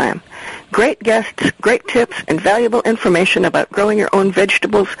 Eastern Time. Great guests, great tips, and valuable information about growing your own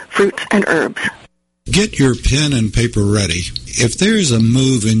vegetables, fruits, and herbs. Get your pen and paper ready. If there's a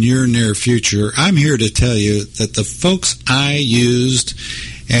move in your near future, I'm here to tell you that the folks I used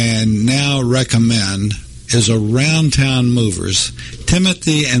and now recommend is Around Town Movers.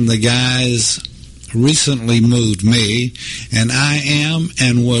 Timothy and the guys recently moved me, and I am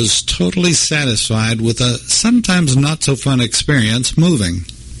and was totally satisfied with a sometimes not so fun experience moving.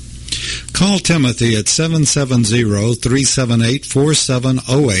 Call Timothy at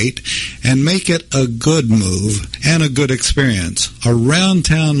 770-378-4708 and make it a good move and a good experience. Around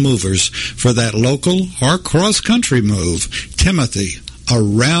Town Movers for that local or cross-country move. Timothy,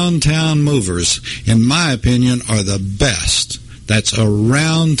 Around Town Movers, in my opinion, are the best. That's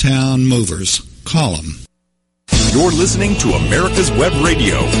Around Town Movers. Call them. You're listening to America's Web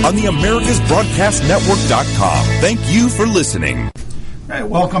Radio on the AmericasBroadcastNetwork.com. Thank you for listening. All right,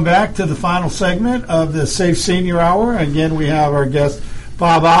 welcome back to the final segment of the Safe Senior Hour. Again, we have our guest,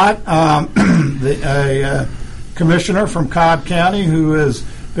 Bob Ott, a commissioner from Cobb County who has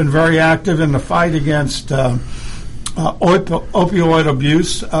been very active in the fight against opioid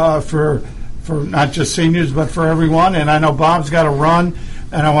abuse for not just seniors but for everyone. And I know Bob's got to run,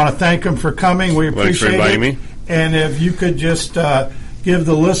 and I want to thank him for coming. We appreciate Thanks for inviting it. me. And if you could just give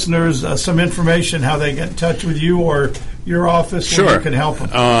the listeners some information how they get in touch with you or your office, sure, where you can help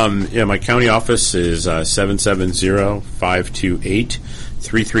them. My county office is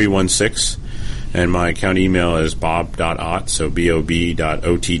 770-528-3316, and my county email is bob.ott, so bob.ott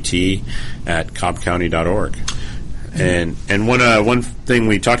 @cobbcounty.org. And one thing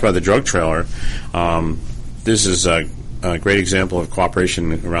we talked about, the drug trailer. This is a great example of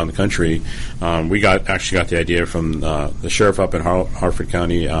cooperation around the country. We actually got the idea from the sheriff up in Harford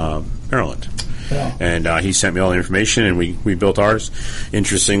County, Maryland. Yeah. And he sent me all the information, and we built ours.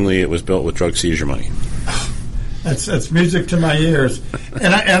 Interestingly, it was built with drug seizure money. That's music to my ears.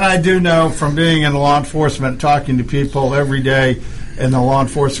 And I do know from being in law enforcement, talking to people every day in the law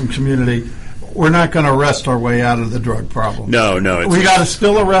enforcement community, we're not going to arrest our way out of the drug problem. No. We got to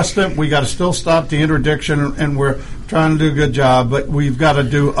still arrest them. We got to still stop the interdiction, and we're trying to do a good job. But we've got to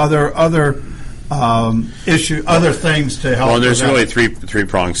do other things to help. Well, there's really three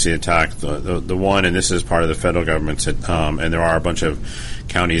prongs to the attack. The one, and this is part of the federal government, and there are a bunch of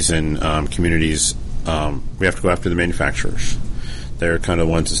counties and communities. We have to go after the manufacturers. They're kind of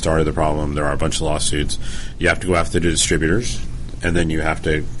the ones that started the problem. There are a bunch of lawsuits. You have to go after the distributors, and then you have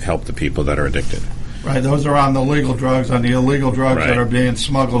to help the people that are addicted. Right, those are on the legal drugs. On the illegal drugs that are being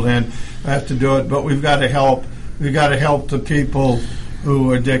smuggled in, we have to do it. But we've got to help. We've got to help the people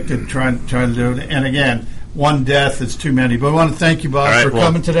who are addicted, trying to do it. And again, one death is too many. But I want to thank you, Bob, for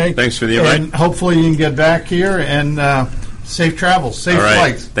coming today. Thanks for the invite. And hopefully you can get back here and safe travels, safe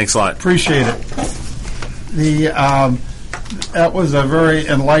flights. Thanks a lot. Appreciate it. That was a very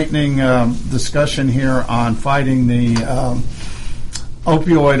enlightening discussion here on fighting the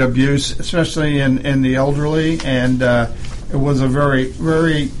opioid abuse, especially in the elderly, and it was a very,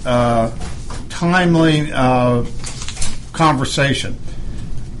 very timely conversation.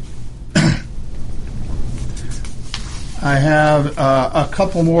 I have a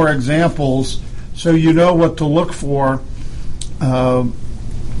couple more examples so you know what to look for.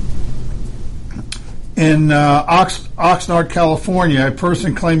 In Oxnard, California, a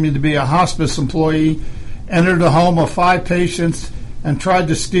person claiming to be a hospice employee entered a home of 5 patients and tried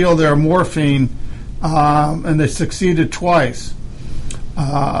to steal their morphine, and they succeeded twice.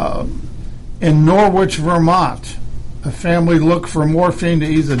 In Norwich, Vermont, a family looked for morphine to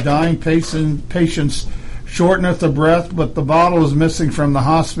ease a dying patient's shortness of breath, but the bottle is missing from the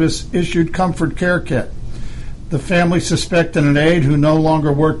hospice-issued comfort care kit. The family suspected an aide who no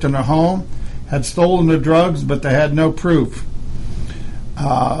longer worked in their home had stolen the drugs, but they had no proof.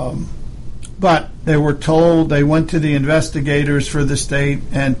 But they were told, they went to the investigators for the state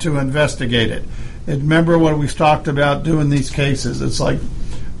and to investigate it. And remember what we've talked about doing these cases. It's like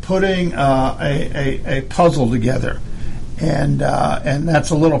putting a puzzle together, and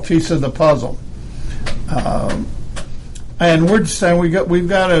that's a little piece of the puzzle. And we're just saying we've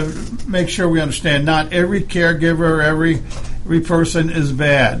got to make sure we understand not every caregiver, every person is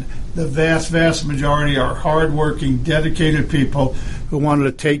bad. The vast majority are hardworking, dedicated people who want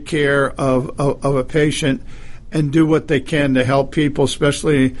to take care of a patient and do what they can to help people,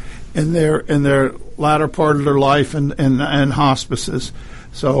 especially in their latter part of their life and hospices.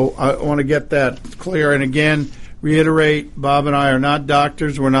 So I want to get that clear. And again, reiterate, Bob and I are not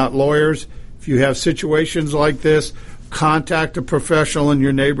doctors. We're not lawyers. If you have situations like this, contact a professional in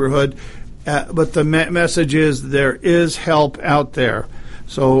your neighborhood. But the message is there is help out there.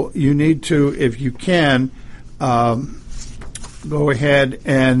 So you need to, if you can, go ahead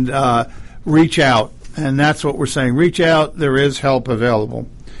and reach out. And that's what we're saying. Reach out. There is help available.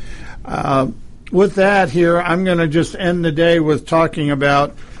 With that here, I'm going to just end the day with talking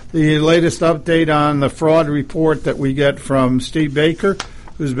about the latest update on the fraud report that we get from Steve Baker,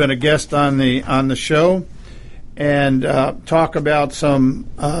 who's been a guest on the show, and talk about some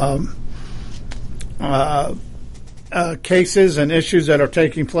cases and issues that are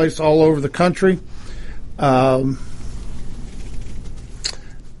taking place all over the country and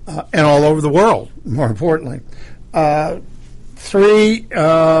all over the world, more importantly. 3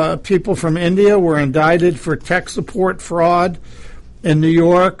 people from India were indicted for tech support fraud in New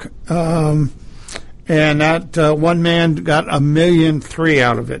York, and that one man got $1.3 million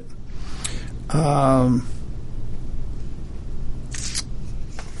out of it.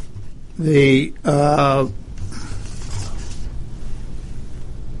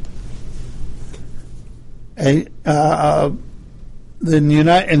 In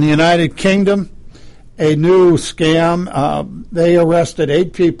the United Kingdom, a new scam. They arrested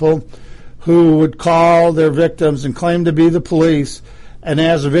 8 people who would call their victims and claim to be the police and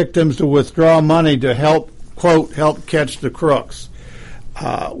ask victims to withdraw money to help, quote, help catch the crooks.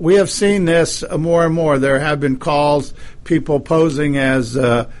 We have seen this more and more. There have been calls, people posing as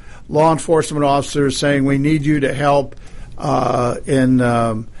law enforcement officers saying, we need you to help in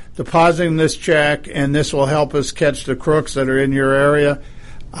depositing this check, and this will help us catch the crooks that are in your area.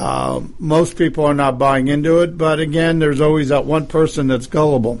 Most people are not buying into it, but again, there's always that one person that's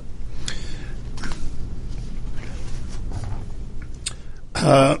gullible.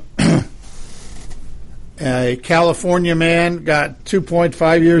 A California man got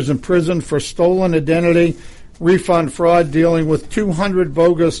 2.5 years in prison for stolen identity refund fraud dealing with 200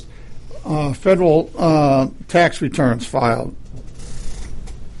 bogus federal tax returns filed.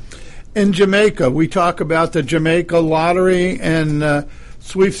 In Jamaica, we talk about the Jamaica lottery and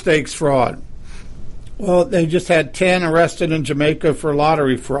sweepstakes fraud. Well, they just had 10 arrested in Jamaica for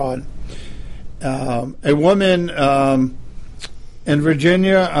lottery fraud. A woman in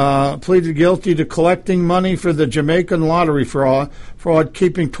Virginia pleaded guilty to collecting money for the Jamaican lottery fraud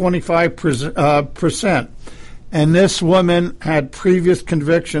keeping 25%. And this woman had previous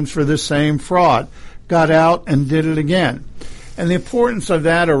convictions for the same fraud, got out and did it again. And the importance of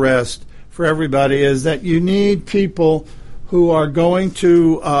that arrest for everybody is that you need people who are going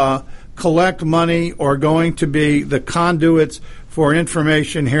to collect money or going to be the conduits for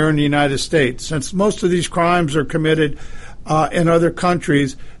information here in the United States. Since most of these crimes are committed in other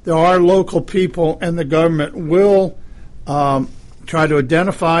countries, there are local people, and the government will try to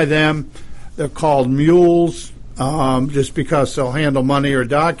identify them. They're called mules, just because they'll handle money or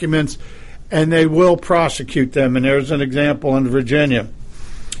documents, and they will prosecute them. And there's an example in Virginia.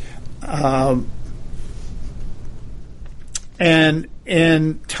 And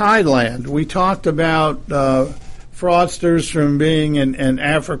in Thailand, we talked about fraudsters from being in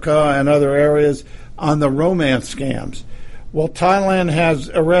Africa and other areas on the romance scams. Well, Thailand has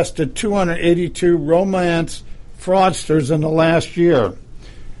arrested 282 romance fraudsters in the last year.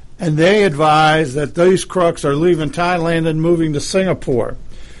 And they advise that these crooks are leaving Thailand and moving to Singapore.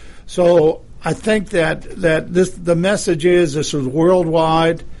 So I think that the message is this is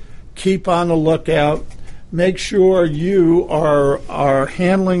worldwide. Keep on the lookout. Make sure you are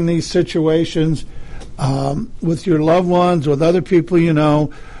handling these situations with your loved ones, with other people you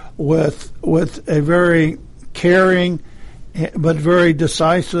know, with a very caring but very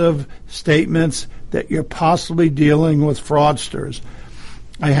decisive statements that you're possibly dealing with fraudsters.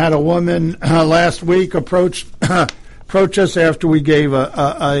 I had a woman last week approach us after we gave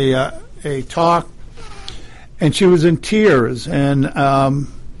a talk, and she was in tears, and I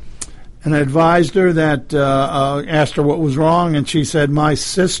advised her that, asked her what was wrong, and she said, my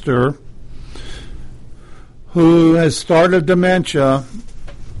sister, who has started dementia,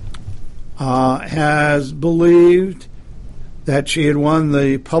 has believed that she had won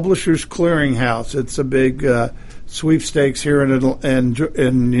the Publishers Clearinghouse. It's a big sweepstakes here in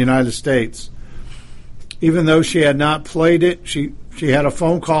the United States. Even though she had not played it, she had a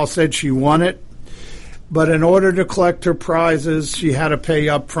phone call, said she won it. But in order to collect her prizes, she had to pay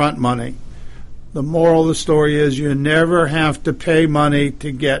upfront money. The moral of the story is you never have to pay money to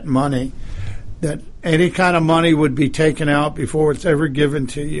get money. That any kind of money would be taken out before it's ever given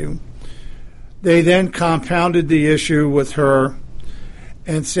to you. They then compounded the issue with her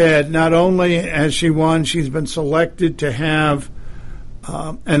and said not only has she won, she's been selected to have,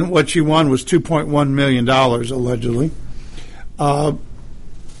 and what she won was $2.1 million, allegedly,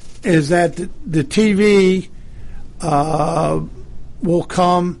 is that the TV will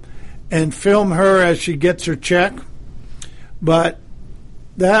come and film her as she gets her check, but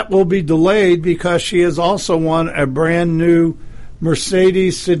that will be delayed because she has also won a brand new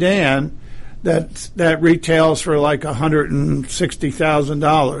Mercedes sedan that retails for like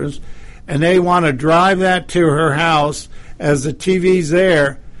 $160,000, and they want to drive that to her house as the TV's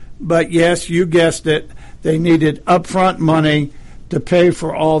there. But yes, you guessed it, they needed upfront money to pay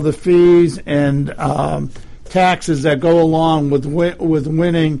for all the fees and taxes that go along with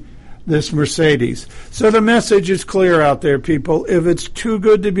winning this Mercedes. So the message is clear out there, people. If it's too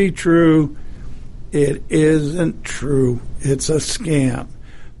good to be true, it isn't true. It's a scam.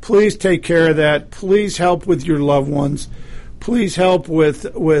 Please take care of that. Please help with your loved ones. Please help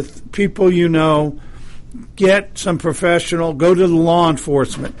with people you know. Get some professional. Go to the law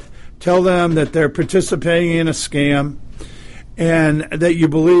enforcement. Tell them that they're participating in a scam and that you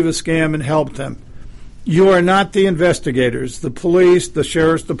believe a scam, and help them. You are not the investigators. The police, the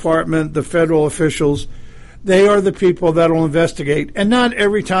sheriff's department, the federal officials, they are the people that will investigate. And not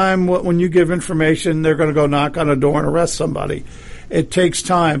every time when you give information, they're going to go knock on a door and arrest somebody. It takes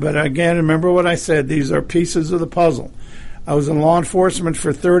time. But again, remember what I said. These are pieces of the puzzle. I was in law enforcement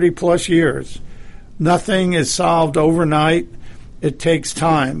for 30-plus years. Nothing is solved overnight. It takes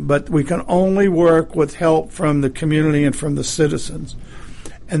time. But we can only work with help from the community and from the citizens.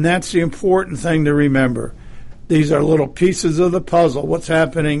 And that's the important thing to remember. These are little pieces of the puzzle. What's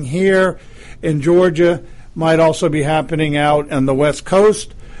happening here in Georgia might also be happening out on the West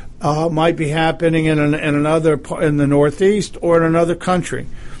Coast, might be happening in the Northeast or in another country.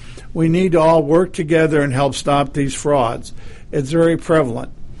 We need to all work together and help stop these frauds. It's very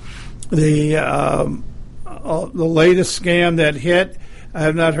prevalent. The latest scam that hit, I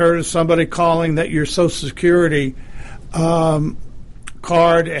have not heard of somebody calling that your Social Security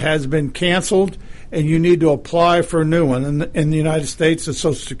card has been canceled and you need to apply for a new one. In the United States, the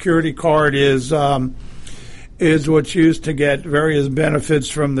Social Security card is what's used to get various benefits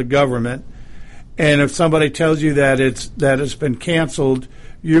from the government. And if somebody tells you that it's been canceled,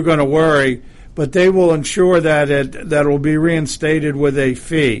 you're going to worry. But they will ensure that it will be reinstated with a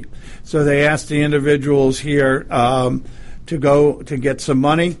fee. So they ask the individuals here to go to get some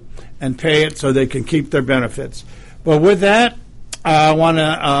money and pay it so they can keep their benefits. But with that, I want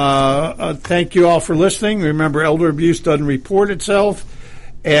to thank you all for listening. Remember, elder abuse doesn't report itself,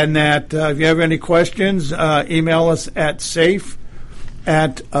 and that if you have any questions, email us at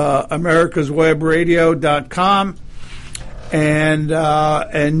safe@americaswebradio.com, and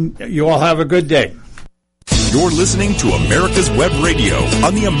you all have a good day. You're listening to America's Web Radio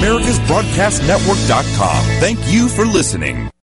on the AmericasBroadcastNetwork.com. Thank you for listening.